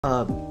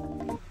Uh,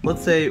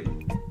 let's say,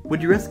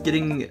 would you risk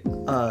getting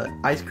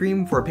ice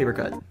cream for a paper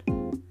cut?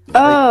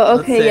 Oh,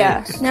 Like, okay, say,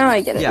 yeah. Now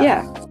I get it,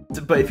 yeah.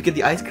 But if you get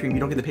the ice cream, you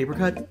don't get the paper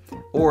cut,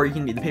 or you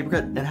can get the paper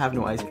cut and have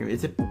no ice cream.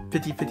 It's a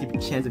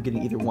 50-50 chance of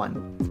getting either one.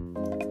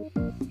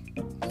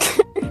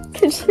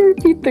 Could you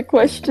repeat the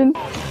question?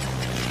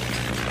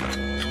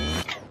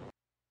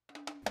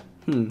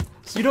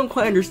 So you don't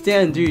quite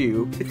understand, do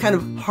you? It's kind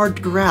of hard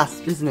to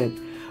grasp, isn't it?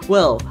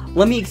 Well,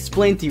 let me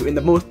explain to you in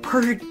the most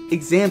perfect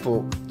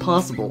example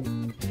possible.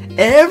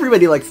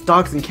 Everybody likes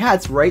dogs and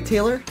cats, right,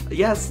 Taylor?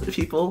 Yes,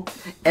 people.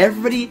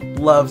 Everybody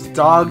loves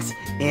dogs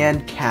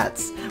and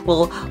cats.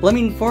 Well, let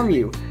me inform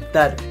you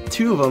that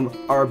 2 of them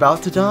are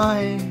about to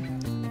die.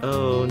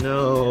 Oh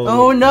no.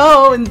 Oh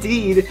no,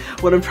 indeed.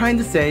 What I'm trying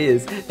to say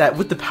is that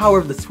with the power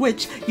of the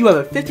Switch, you have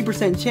a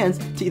 50% chance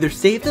to either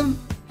save them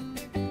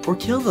or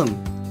kill them.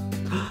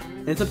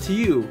 And it's up to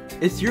you.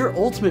 It's your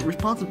ultimate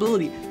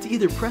responsibility to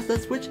either press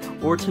that switch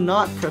or to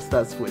not press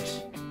that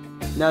switch.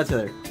 Now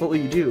Taylor, what will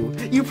you do?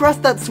 You press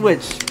that switch!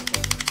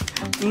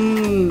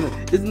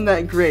 Isn't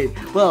that great?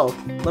 Well,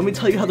 let me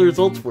tell you how the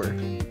results were.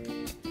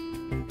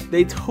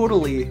 They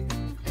totally...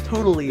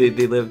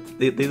 They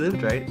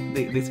lived, right?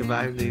 They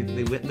survived,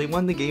 they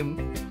won the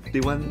game. They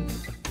won.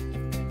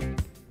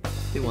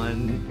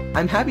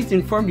 I'm happy to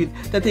inform you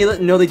that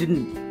no, they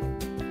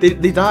didn't.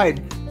 They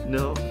died.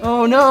 No.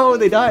 Oh no,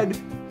 they died.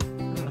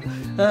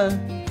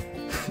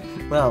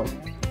 Well,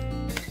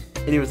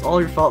 and it was all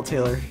your fault,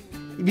 Taylor.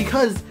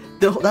 Because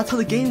that's how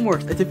the game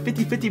works. It's a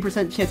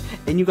 50% chance,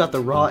 and you got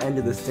the raw end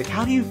of the stick.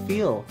 How do you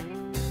feel?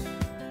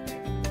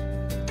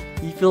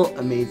 You feel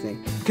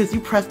amazing. Because you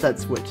pressed that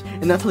switch,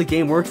 and that's how the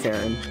game works,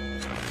 Aaron.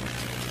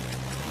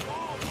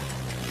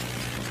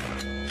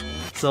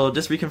 So,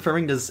 just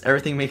reconfirming, does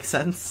everything make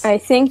sense? I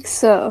think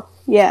so,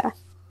 yeah.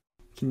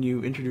 Can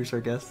you introduce our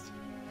guest?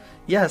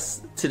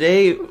 Yes,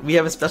 today we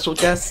have a special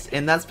guest,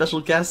 and that special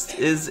guest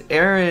is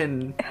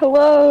Aaron.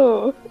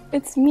 Hello,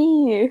 it's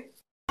me.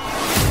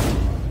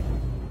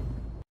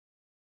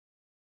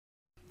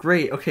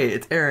 Great, okay,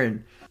 it's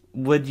Aaron.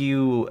 Would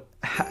you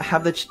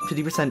have the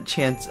 50%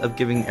 chance of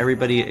giving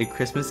everybody a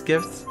Christmas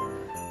gift,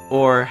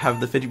 or have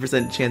the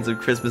 50% chance of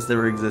Christmas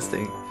never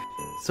existing?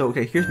 So,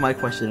 okay, here's my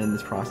question in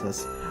this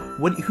process.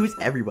 Who's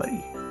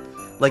everybody?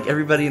 Like,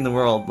 everybody in the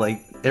world,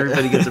 like,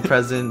 everybody gets a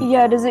present.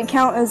 Yeah, does it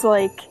count as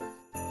like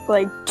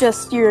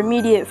just your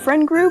immediate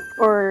friend group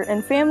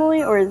and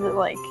family, or is it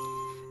like...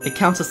 It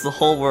counts as the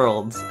whole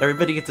world.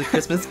 Everybody gets a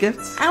Christmas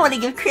gift? I want to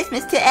give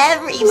Christmas to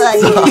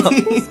everybody.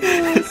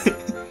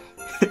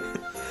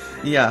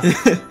 Yeah.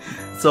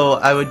 So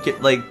I would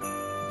get, like,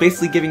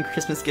 basically giving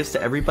Christmas gifts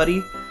to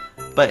everybody,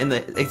 but in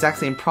the exact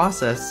same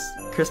process,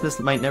 Christmas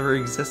might never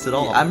exist at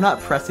all. Yeah, I'm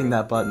not pressing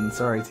that button,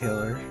 sorry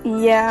Taylor.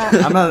 Yeah.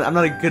 I'm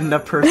not a good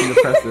enough person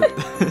to press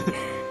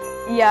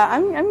it. Yeah,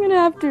 I'm gonna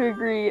have to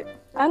agree.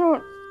 I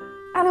don't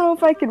know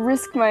if I could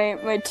risk my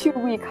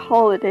 2-week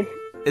holiday.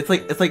 It's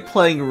like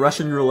playing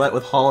Russian roulette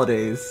with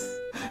holidays.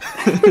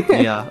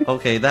 Yeah,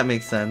 okay, that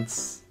makes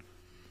sense.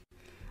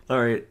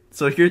 Alright,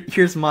 so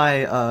here's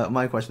my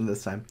my question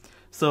this time.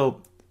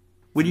 So,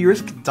 would you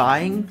risk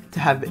dying to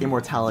have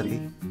immortality?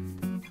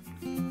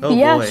 Oh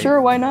Yeah, boy.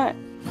 sure, why not?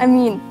 I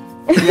mean...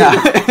 Yeah.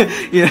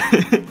 Yeah.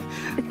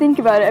 Think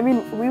about it, I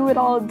mean, we would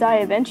all die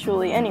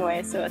eventually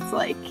anyway, so it's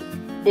like,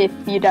 if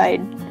you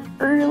died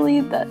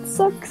early, that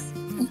sucks.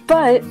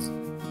 But,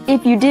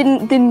 if you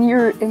didn't, then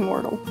you're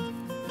immortal.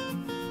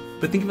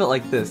 But think of it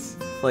like this,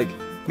 like,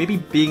 maybe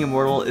being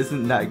immortal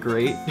isn't that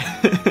great,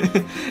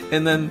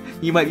 and then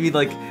you might be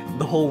like,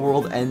 the whole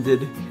world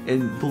ended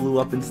and blew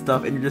up and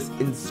stuff, and you're just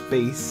in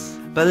space.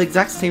 But at the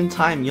exact same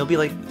time, you'll be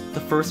like the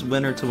first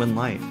winner to win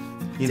life.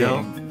 You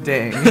know?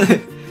 Dang.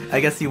 I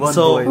guess you won,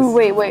 So- boys. Ooh,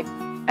 wait.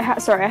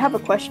 Sorry, I have a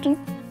question.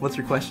 What's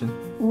your question?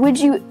 Would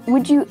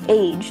you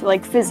age,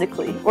 like,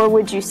 physically, or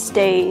would you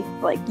stay,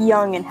 like,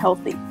 young and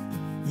healthy?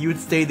 You would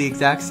stay the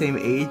exact same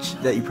age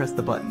that you pressed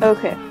the button.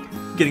 Okay.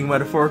 Getting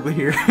metaphorical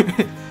here.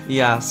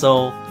 Yeah,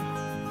 so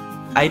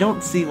I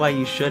don't see why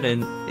you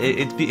shouldn't.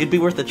 It'd be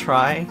worth a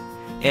try,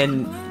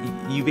 and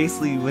you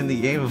basically win the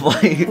game of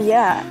life.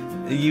 Yeah.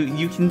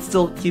 You can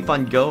still keep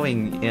on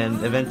going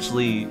and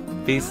eventually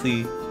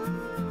basically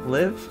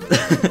live.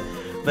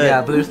 But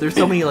yeah, but there's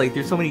so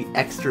many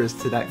extras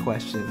to that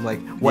question, like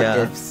what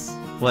Yeah. ifs.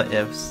 what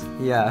ifs?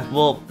 Yeah.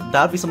 Well,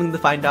 that'd be something to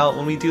find out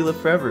when we do live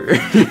forever.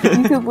 You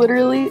could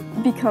literally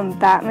become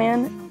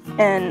Batman,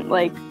 and,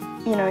 like,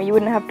 you know, you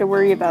wouldn't have to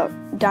worry about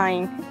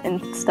dying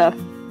and stuff.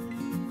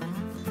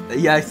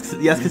 Yes,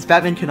 because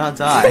Batman cannot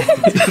die.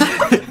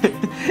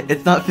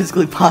 It's not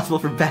physically possible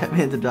for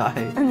Batman to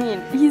die. I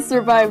mean, he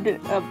survived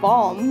a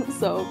bomb,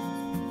 so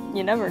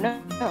you never know.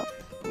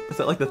 Is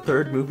that like the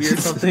 3rd movie or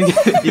something?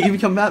 You can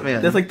become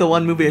Batman. That's like the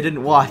one movie I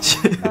didn't watch.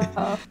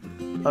 Uh,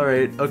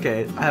 Alright,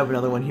 okay, I have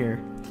another one here.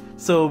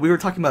 So, we were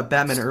talking about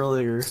Batman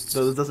earlier,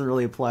 so this doesn't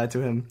really apply to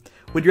him.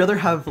 Would you rather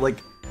have, like,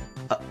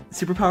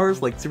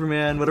 superpowers, like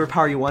Superman, whatever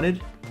power you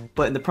wanted,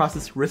 but in the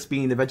process risk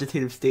being in a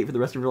vegetative state for the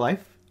rest of your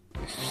life?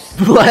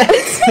 What?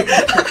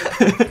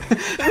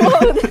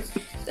 Whoa,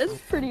 that's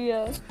pretty,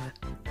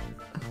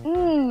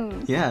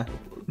 Yeah.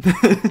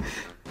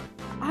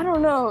 I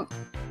don't know.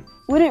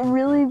 Would it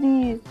really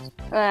be?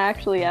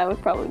 Actually, yeah, it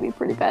would probably be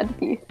pretty bad to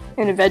be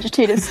in a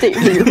vegetative state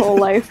for your whole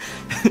life.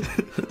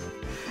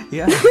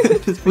 Yeah.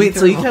 Wait,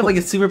 so you could have like a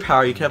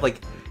superpower. You could have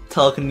like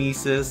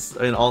telekinesis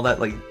and all that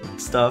like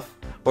stuff,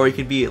 or you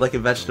could be like a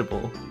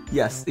vegetable.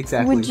 Yes,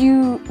 exactly. Would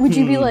you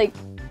be like?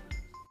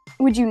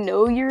 Would you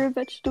know you're a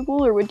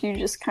vegetable, or would you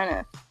just kind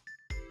of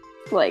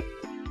like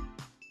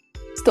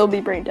still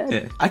be brain dead?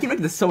 Yeah. I can make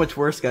this so much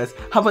worse, guys.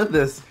 How about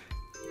this?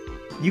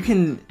 You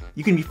can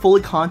be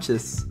fully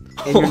conscious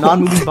in your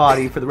non-moving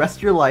body for the rest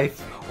of your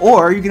life,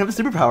 or you can have a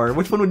superpower.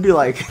 Which one would you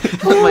like?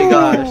 Oh my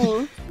gosh.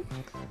 Ooh.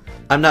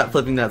 I'm not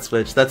flipping that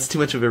switch. That's too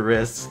much of a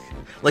risk.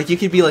 Like, you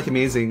could be, like,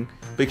 amazing,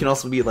 but you can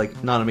also be,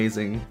 like, not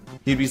amazing.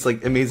 You'd be,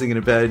 like, amazing in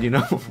a bed, you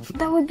know?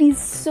 That would be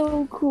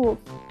so cool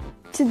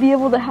to be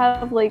able to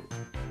have, like,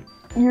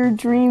 your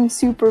dream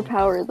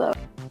superpower, though.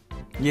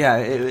 Yeah,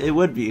 it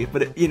would be,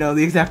 but you know,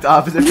 the exact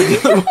opposite for the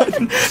other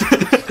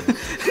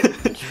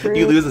one. True.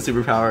 You lose a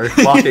superpower.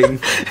 Walking.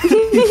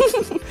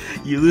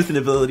 You lose an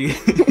ability.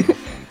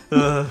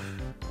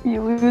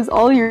 You lose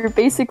all your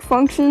basic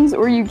functions,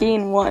 or you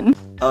gain one.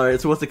 Alright,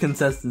 so what's the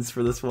consensus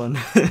for this one?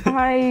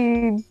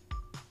 I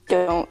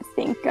don't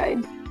think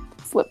I'd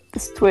flip the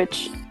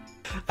switch.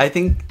 I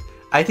think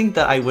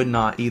that I would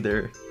not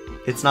either.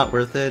 It's not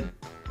worth it.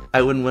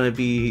 I wouldn't want to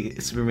be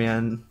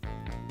Superman,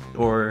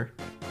 or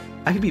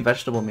I could be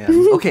Vegetable Man.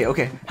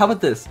 Okay, how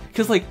about this?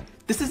 Because, like,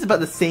 this is about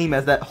the same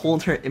as that whole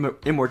entire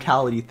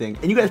immortality thing,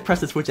 and you guys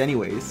press the switch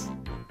anyways.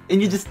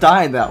 And you just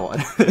die in that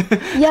one.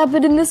 Yeah,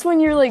 but in this one,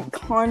 you're, like,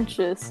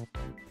 conscious.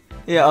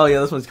 Yeah, oh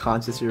yeah, this one's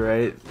conscious, you're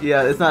right.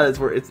 Yeah, it's not as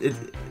worth it's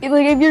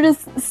Like, if you're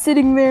just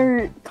sitting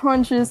there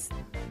conscious,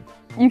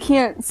 you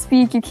can't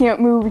speak, you can't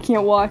move, you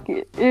can't walk.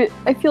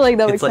 I feel like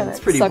that would It's like- kind it's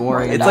of pretty suck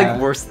boring. more It's than like that.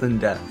 worse than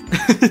death.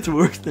 it's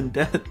worse than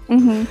death.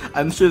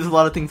 I'm sure there's a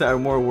lot of things that are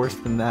more worse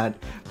than that,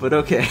 but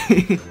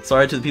okay.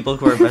 Sorry to the people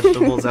who are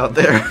vegetables out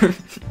there.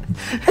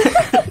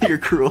 You're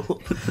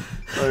cruel.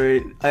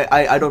 Alright,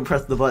 I don't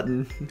press the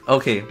button.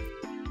 Okay.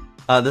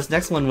 This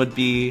next one would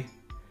be,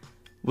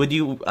 would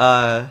you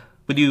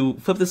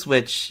flip the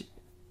switch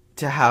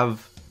to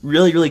have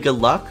really, really good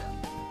luck,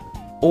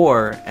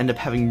 or end up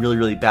having really,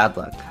 really bad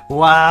luck?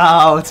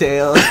 Wow,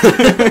 Taylor.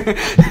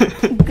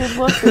 Good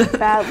luck or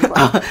bad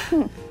luck.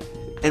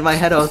 In my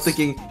head, I was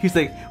thinking, he's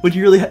like, would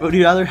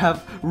you rather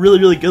have really,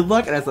 really good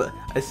luck? And I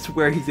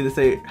swear he's gonna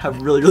say,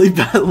 have really, really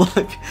bad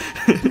luck.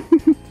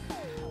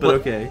 But Well-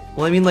 okay.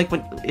 Well, I mean, like,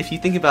 if you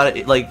think about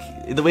it, like,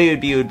 the way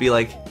it would be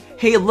like,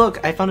 hey,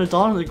 look, I found $1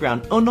 on the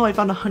ground. Oh no, I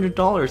found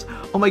 $100.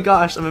 Oh my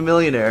gosh, I'm a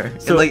millionaire.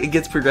 So- And, like, it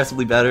gets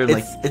progressively better. And,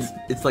 like,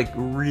 It's like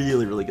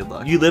really, really good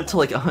luck. you live to,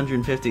 like,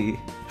 150.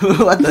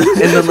 What the?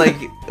 And then, like,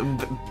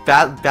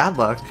 bad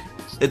luck.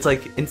 It's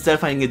like, instead of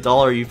finding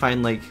 $1, you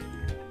find, like,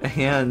 a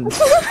hand.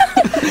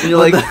 And you're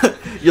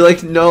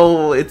like,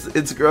 no,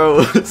 it's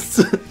gross.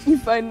 You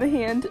find the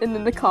hand, and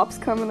then the cops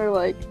come and are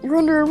like, "You're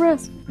under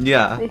arrest."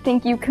 Yeah, They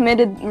think you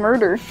committed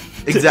murder.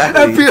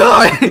 exactly.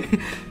 FBI.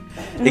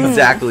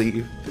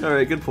 Exactly.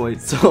 Alright, good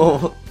point.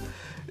 So,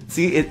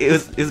 see, it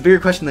was a bigger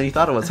question than you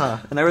thought it was, huh?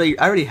 And I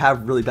already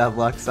have really bad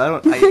luck,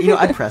 so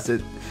I'd press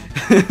it.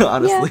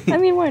 Honestly. Yeah, I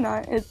mean, why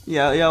not?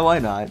 Yeah, why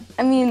not?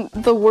 I mean,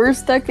 the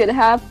worst that could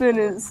happen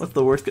is What's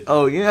the worst?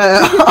 Oh yeah,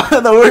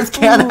 the worst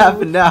can Ooh,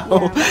 happen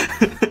now.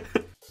 yeah.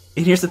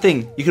 And here's the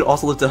thing, you could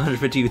also live to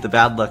 150 with the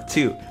bad luck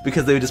too,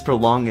 because they would just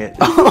prolong it.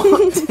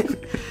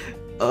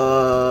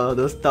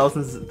 Those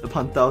thousands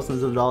upon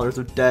thousands of dollars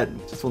of debt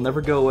just will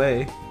never go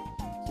away.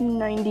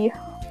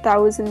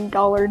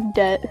 $90,000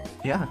 debt.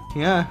 Yeah.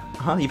 Yeah.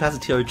 You pass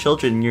it to your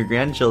children and your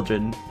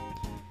grandchildren.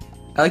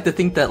 I like to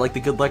think that like the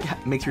good luck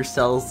makes your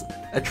cells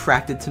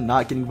attracted to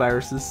not getting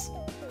viruses.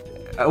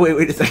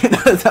 Wait a second.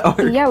 How does that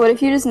work? Yeah, what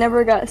if you just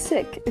never got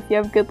sick if you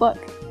have good luck?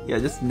 Yeah,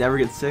 just never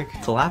get sick.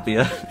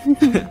 Tilapia.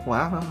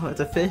 Wow, that's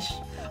a fish.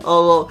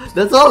 Oh well,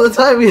 that's all the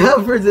time we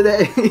have for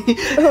today.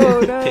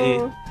 Oh no.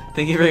 Okay.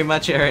 Thank you very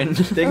much, Aaron.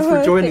 Thanks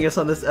for joining us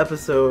on this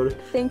episode.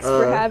 Thanks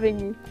for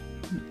having me.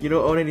 You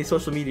don't own any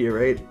social media,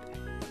 right?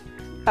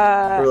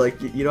 Or like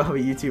you don't have a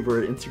YouTube or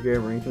an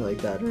Instagram or anything like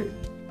that, right?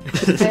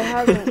 I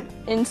have an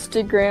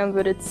Instagram,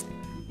 but it's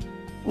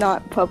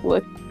not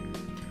public.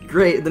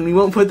 Great, then we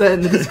won't put that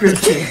in the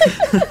description.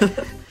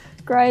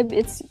 Subscribe,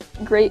 it's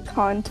great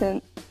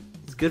content.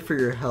 It's good for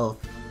your health.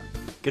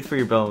 Good for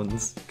your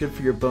bones. Good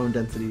for your bone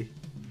density.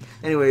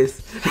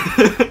 Anyways.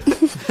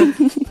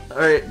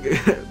 Alright,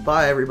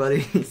 bye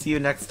everybody. See you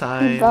next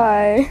time.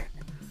 Bye.